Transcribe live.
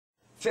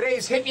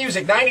Today's hit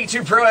music,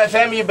 92 Pro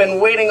FM. You've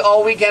been waiting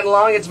all weekend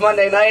long. It's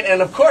Monday night,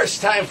 and of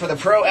course, time for the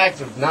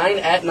Proactive 9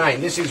 at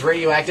 9. This is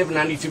Radioactive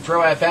 92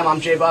 Pro FM.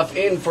 I'm Jay Buff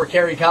in for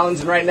Carrie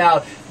Collins, and right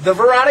now, the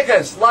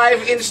Veronicas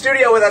live in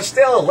studio with us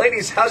still.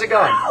 Ladies, how's it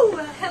going? Oh,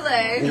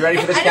 hello. You ready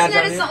for this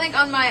countdown? I just noticed something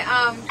on my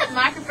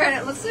microphone.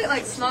 It looks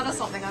like snot or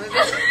something. I'm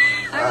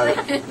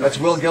a bit. That's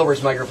Will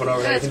Gilbert's microphone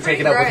over there. You can take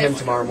it up with him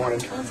tomorrow morning.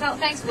 Well,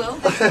 thanks, Will.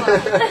 Thanks a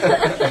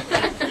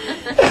lot.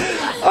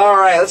 All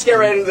right, let's get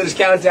right into this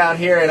countdown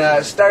here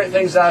and start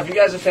things off. You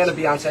guys a fan of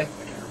Beyonce?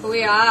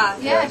 We are.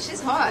 Yeah, she's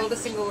hot. All the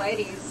single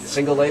ladies.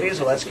 Single ladies?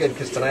 Well, that's good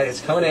because tonight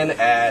it's coming in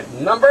at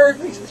number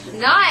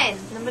 9.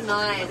 Number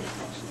 9.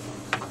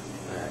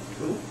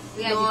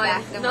 We have you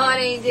back. Number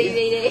 19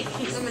 DVD.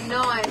 Number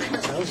 9.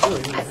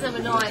 That's number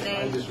 9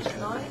 there.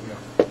 9?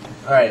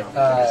 All right,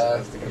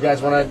 you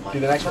guys want to do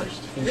the next one? You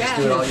can just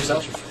do it all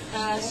yourself?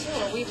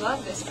 Sure. We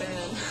love this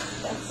band.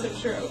 That's so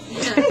true.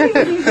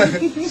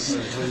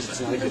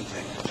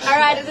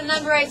 Alright, at the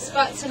number 8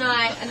 spot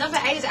tonight, and number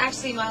 8 is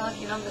actually my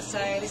lucky number, so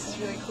this is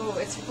really cool.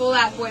 It's Fall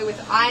Out Boy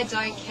with I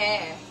Don't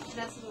Care.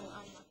 That's a little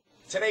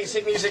Today's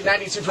hit music,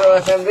 92 Pro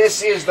FM.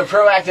 This is the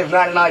Proactive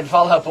 99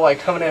 Fall Out Boy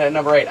coming in at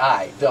number 8.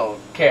 I don't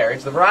care.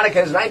 It's the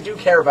Veronicas, and I do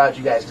care about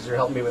you guys because you're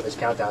helping me with this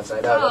countdown. So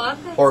I know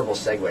horrible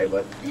segue,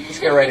 but let's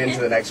get right into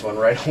the next one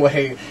right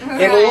away.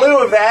 In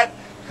lieu of that,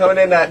 coming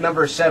in at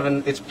number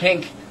 7, it's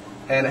Pink.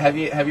 And have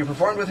you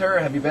performed with her?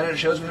 Have you been at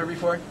shows with her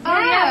before? Oh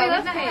yeah, we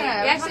love her.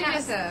 her. We actually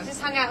just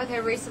hung out with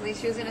her recently.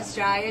 She was in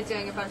Australia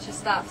doing a bunch of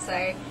stuff,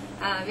 so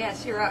yeah,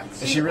 she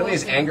rocks. Is she really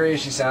as angry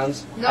as she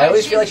sounds? No, I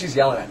always feel like she's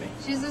yelling at me.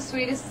 She's the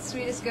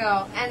sweetest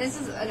girl, and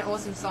this is an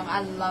awesome song.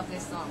 I love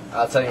this song.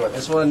 I'll tell you what,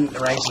 this one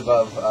ranks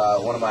above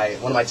one of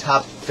my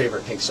top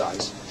favorite Pink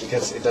songs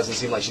because it doesn't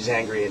seem like she's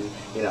angry and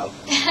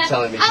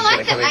telling me she's going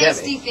to come and get me. I like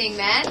the angsty thing,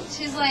 man.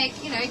 She's like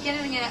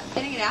getting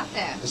it out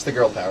there. It's the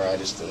girl power. I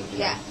just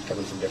yeah,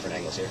 coming from different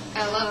angles here.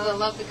 I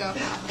love the girl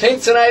power.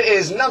 Pink tonight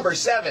is number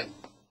 7.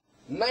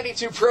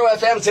 92 Pro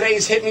FM,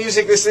 today's hit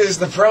music. This is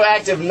the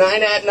Proactive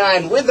 9 at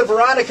 9 with the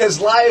Veronicas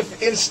live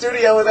in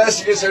studio with us.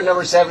 You just heard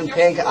number 7,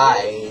 Pink.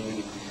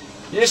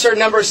 You just heard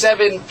number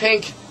 7,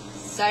 Pink.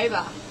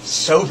 Sober.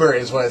 Sober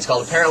is what it's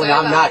called. Apparently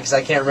Sober. I'm not because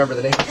I can't remember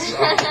the name of the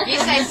song. You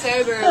say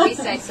sober, and we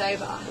say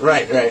sober.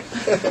 Right.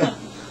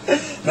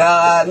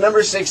 Now,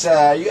 number 6,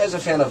 are you guys a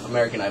fan of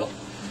American Idol?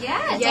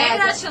 Yeah, David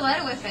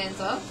Archuleta we're fans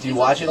of. Do you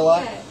watch it a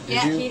lot?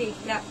 Yeah, Did you? Kitty.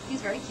 Yeah.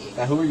 He's very cute.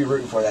 Now, who were you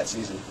rooting for that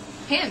season?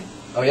 Him.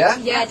 Oh, yeah?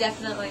 Yeah,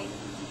 definitely.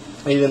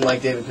 You didn't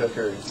like David Cook,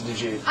 or did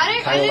you?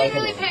 I didn't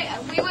really pay.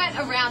 We weren't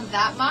around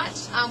that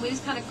much. We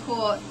just kind of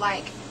caught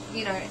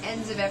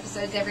ends of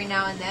episodes every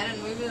now and then,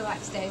 and we really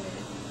liked David.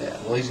 Yeah,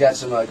 well, he's got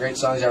some great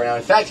songs right now.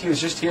 In fact, he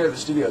was just here at the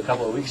studio a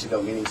couple of weeks ago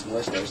meeting some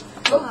listeners.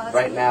 But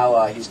right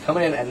now, he's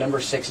coming in at number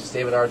 6. It's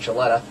David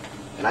Archuleta,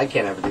 and I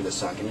can't ever do this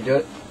song. Can you do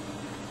it?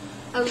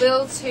 A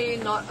little too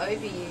not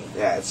over you.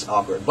 Yeah, it's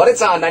awkward, but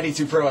it's on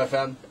 92 Pro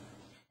FM.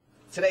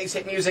 Today's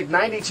hit music,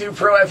 92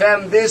 Pro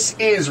FM. This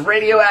is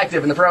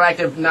Radioactive and the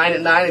Proactive 9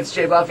 at 9. It's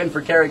Jay Buffin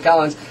for Carrie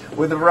Collins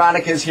with the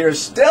Veronicas here,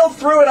 still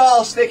through it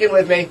all, sticking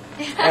with me.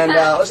 And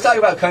let's talk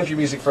about country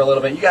music for a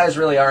little bit. You guys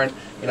really aren't,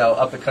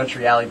 up the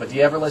country alley, but do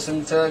you ever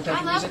listen to country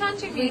music? I love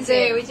country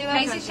music. We do love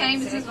Casey country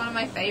Chambers music. is one of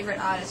my favorite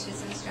artists.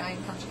 She's an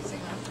Australian country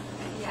singer.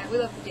 Yeah, we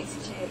love the Dixie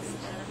Chicks.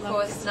 And of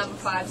course, number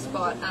 5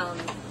 spot,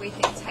 we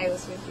think Taylor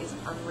Swift is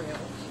unreal.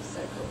 She's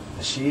so cool.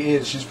 She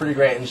is. She's pretty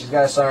great, and she's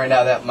got a song right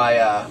now that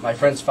my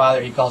friend's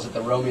father, he calls it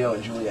the Romeo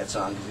and Juliet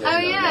song. Oh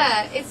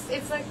yeah,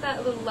 it's like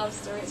that little love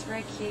story. It's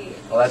very cute.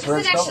 Well, that's where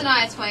it's the next called.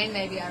 Shania Twain,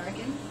 maybe, I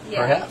reckon.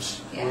 Yeah.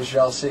 Perhaps. Yeah. We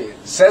shall see.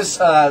 Says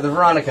the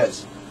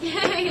Veronicas.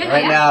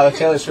 Right now,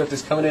 Taylor Swift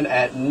is coming in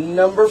at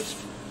number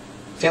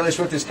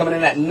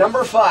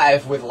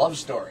 5 with Love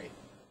Story.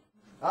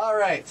 All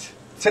right.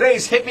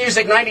 Today's hit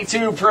music,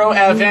 92 Pro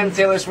FM,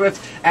 Taylor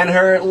Swift and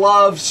her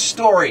Love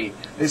Story.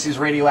 This is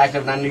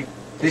Radioactive on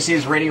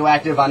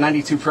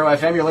 92 Pro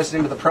FM. You're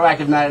listening to the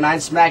Proactive 99,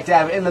 smack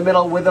dab in the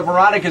middle with the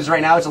Veronicas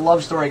right now. It's a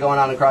love story going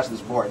on across this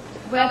board.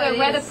 We're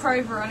the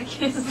pro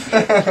Veronicas.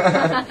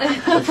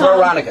 The Pro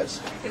Veronicas.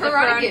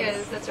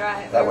 Veronicas, that's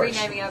right. That We're works.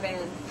 renaming our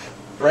band.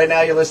 Right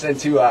now you're listening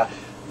to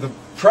the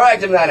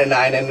Proactive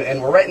 99,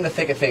 and we're right in the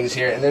thick of things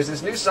here. And there's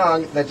this new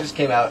song that just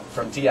came out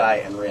from T.I.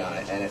 and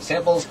Rihanna, and it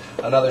samples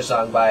another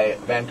song by a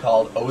band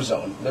called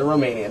Ozone. They're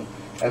Romanian,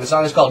 and the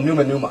song is called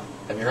Numa Numa.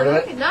 Have you heard of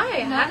it? No,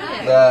 I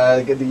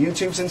haven't. The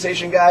YouTube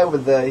sensation guy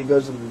with he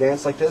goes to the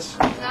dance like this?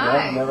 No,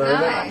 never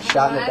heard of it?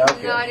 Shot in the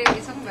dark. No idea what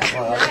you're talking about.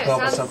 Well, I'll have to come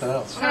up with something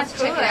else. I'm going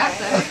to have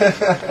to check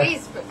it out, though.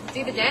 Please,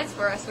 do the dance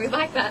for us. We'd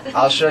like that.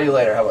 I'll show you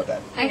later. How about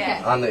that?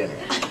 Okay. On the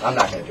internet. I'm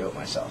not going to do it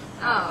myself.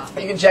 Oh.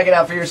 You can check it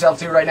out for yourself,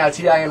 too. Right now,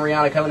 T.I. and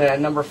Rihanna coming in at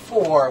number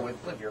 4 with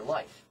Live Your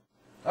Life.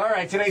 All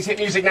right, today's hit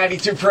music,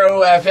 92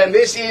 Pro FM.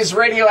 This is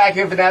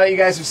Radioactive, and now that you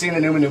guys have seen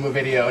the Numa Numa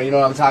video, you know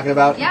what I'm talking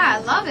about? Yeah, I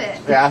love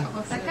it. Yeah?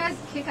 That guy's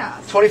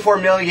kick-ass. 24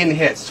 million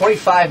hits.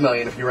 25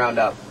 million if you round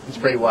up. It's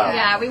pretty wild.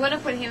 Yeah, we want to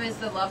put him as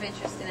the love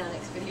interest in our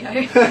next video.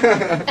 You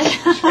guys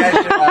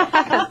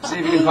should, see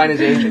if you can find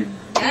his agent.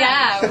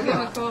 Yeah, we'll give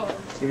him a call.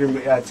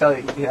 You can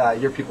tell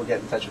your people get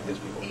in touch with his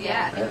people.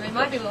 Yeah, it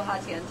might be a little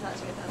hard to get in touch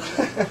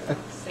with them.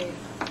 See.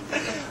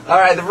 All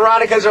right, the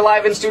Veronicas are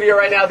live in studio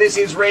right now. This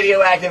is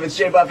Radioactive. It's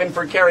Jay Buff in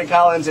for Carrie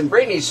Collins, and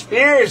Britney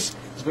Spears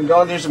has been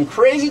going through some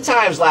crazy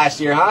times last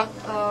year, huh?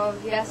 Oh,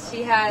 yes,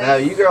 she has. Now,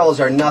 you girls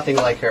are nothing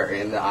like her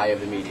in the eye of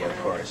the media, of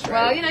course, right?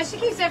 Well, you know, she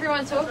keeps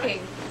everyone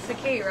talking. It's the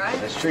key, right?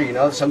 That's true. You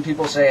know, some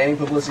people say any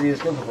publicity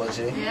is good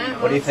publicity.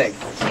 Yeah, What do you think?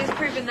 She's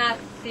proven that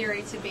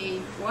theory to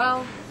be,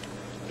 well,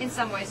 in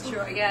some ways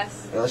true, I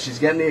guess. Well, she's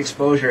getting the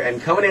exposure,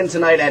 and coming in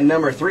tonight at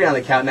number 3 on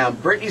the countdown,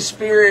 Britney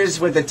Spears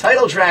with the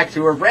title track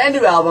to her brand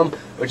new album,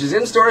 which is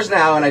in stores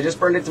now, and I just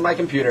burned it to my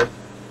computer.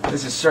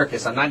 This is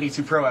Circus on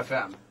 92 Pro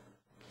FM.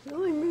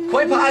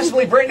 Quite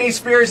possibly Britney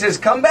Spears'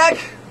 comeback?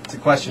 It's a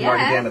question mark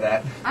at the end of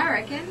that. I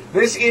reckon.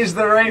 This is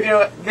the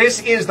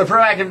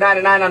Proactive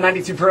 99 on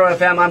 92 Pro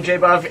FM. I'm Jay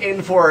Buff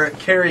in for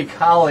Carrie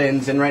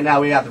Collins, and right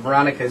now we got the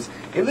Veronicas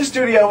in the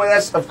studio with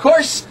us. Of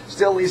course,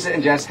 still Lisa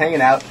and Jess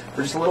hanging out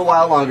for just a little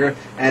while longer,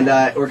 and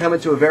we're coming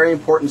to a very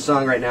important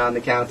song right now in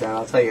the countdown.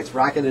 I'll tell you, it's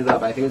rocketed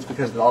up. I think it's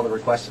because of all the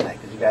requests tonight,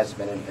 because you guys have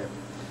been in here.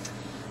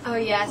 Oh,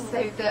 yes.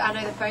 I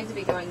know the phones will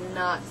be going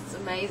nuts. It's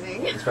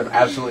amazing. It's been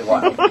absolutely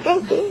wild.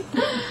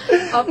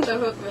 Off the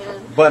hook,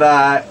 man.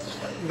 But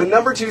the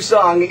number 2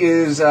 song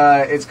is,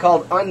 it's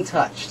called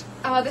Untouched.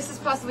 Oh, this is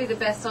possibly the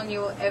best song you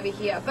will ever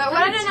hear. But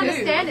what I don't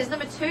understand is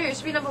number 2. It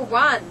should be number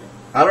 1.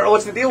 I don't know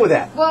what's the deal with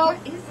that. Well,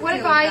 what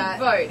if I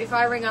vote? If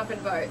I ring up and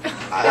vote?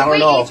 I don't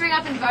know. If we each ring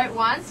up and vote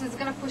once, it's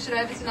going to push it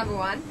over to number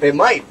 1. It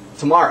might,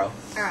 tomorrow.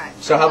 Alright.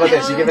 So how about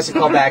this? You give us a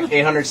call back,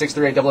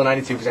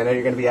 800-638-0092, because I know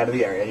you're going to be out of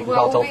the area. You can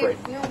call toll free.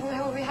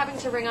 We'll be having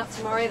to ring up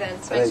tomorrow then,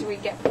 to make sure we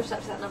get pushed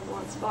up to that number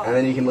 1 spot. And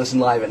then you can listen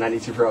live at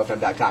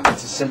 92profm.com.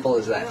 It's as simple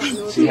as that.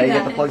 See how you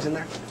get the plugs in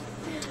there?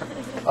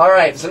 All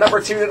right, so number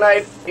 2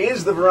 tonight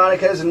is the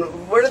Veronicas, and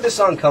where did this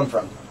song come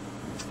from?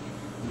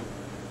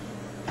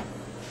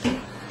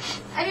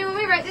 I mean, when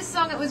we wrote this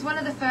song, it was one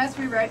of the first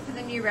we wrote for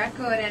the new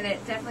record, and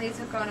it definitely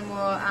took on a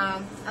more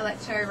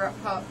electro rock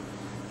pop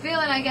feel.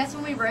 And I guess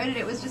when we wrote it,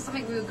 it was just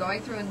something we were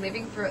going through and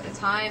living through at the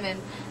time,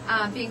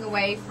 and being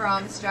away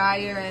from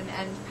Australia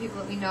and people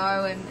that we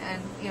know,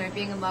 and you know,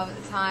 being in love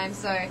at the time.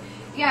 So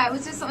yeah, it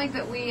was just something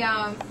that we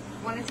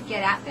wanted to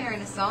get out there in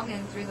a song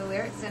and through the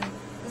lyrics. And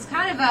it was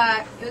kind of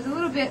it was a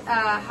little bit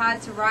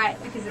hard to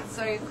write because it's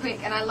so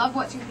quick. And I love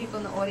watching people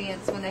in the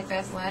audience when they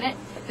first learn it.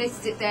 They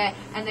sit there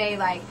and they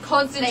like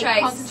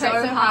concentrate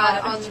so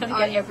hard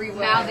on every word,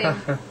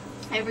 mouthing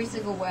every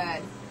single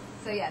word.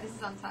 So yeah, this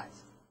is Untouched.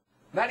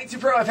 92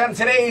 Pro FM,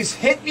 today's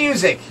hit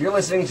music. You're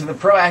listening to the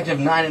Proactive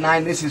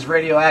 99. This is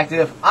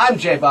Radioactive. I'm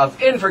Jay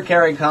Buff, in for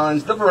Carrie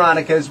Collins, the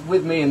Veronicas,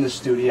 with me in the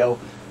studio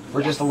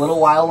for just a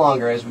little while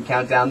longer as we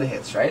count down the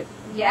hits, right?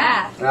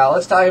 Yeah. Now,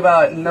 let's talk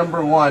about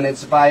number 1.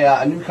 It's by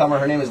a newcomer.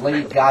 Her name is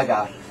Lady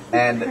Gaga.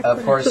 And,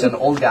 of course, an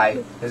old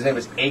guy. His name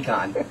is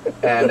Akon.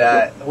 And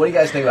what do you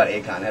guys think about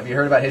Akon? Have you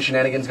heard about his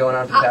shenanigans going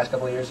on for the past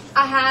couple of years?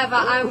 I have.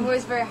 I'm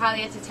always very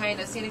highly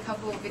entertained. I've seen a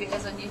couple of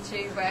videos on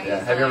YouTube where he's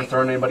Have you ever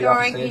thrown anybody off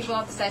the throwing stage? people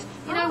off the stage.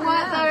 You know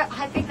what, though?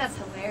 I think that's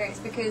hilarious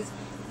because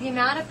the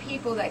amount of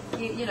people that,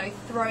 you know,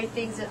 throw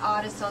things at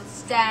artists on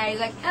stage,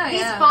 like,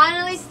 he's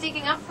finally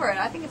sticking up for it.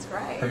 I think it's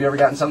great. Have you ever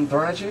gotten something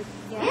thrown at you?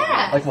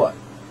 Yeah. Like what?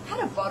 I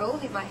had a bottle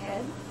hit my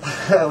head.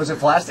 Was it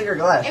plastic or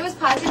glass? It was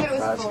plastic, but it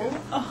was Plastic. full.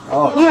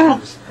 Oh,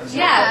 jeez.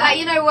 Yeah, but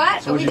you know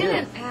what? So we what'd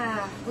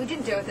you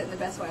didn't deal with it in the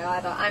best way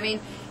either. I mean,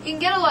 you can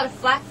get a lot of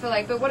flack for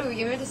like, but what are we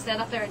going to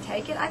stand up there and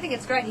take it? I think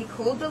it's great. He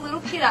called the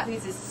little kid up.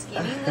 He's a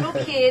skinny little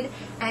kid,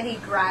 and he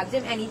grabbed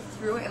him and he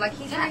threw it like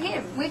he threw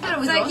him. We thought it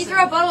was so awesome. You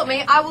throw a bottle at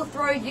me, I will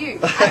throw you.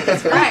 I think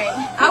it's great.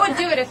 I would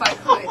do it if I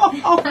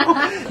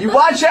could. You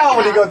watch out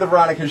when you go to the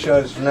Veronica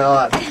shows from now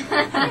on.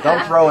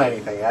 Don't throw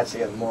anything. That's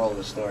the moral of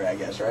the story, I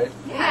guess, right?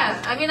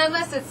 Yeah, I mean,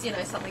 unless it's, you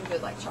know, something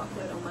good like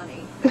chocolate or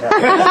money. Yeah.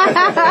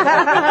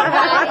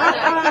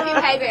 You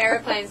can pay for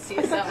airplanes to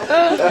yourself.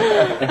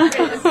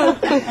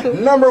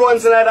 Number 1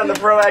 tonight on the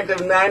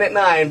Proactive 9 at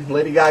 9,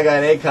 Lady Gaga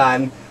and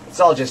Akon. Let's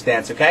all just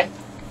dance, okay?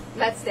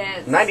 Let's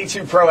dance.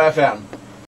 92 Pro FM.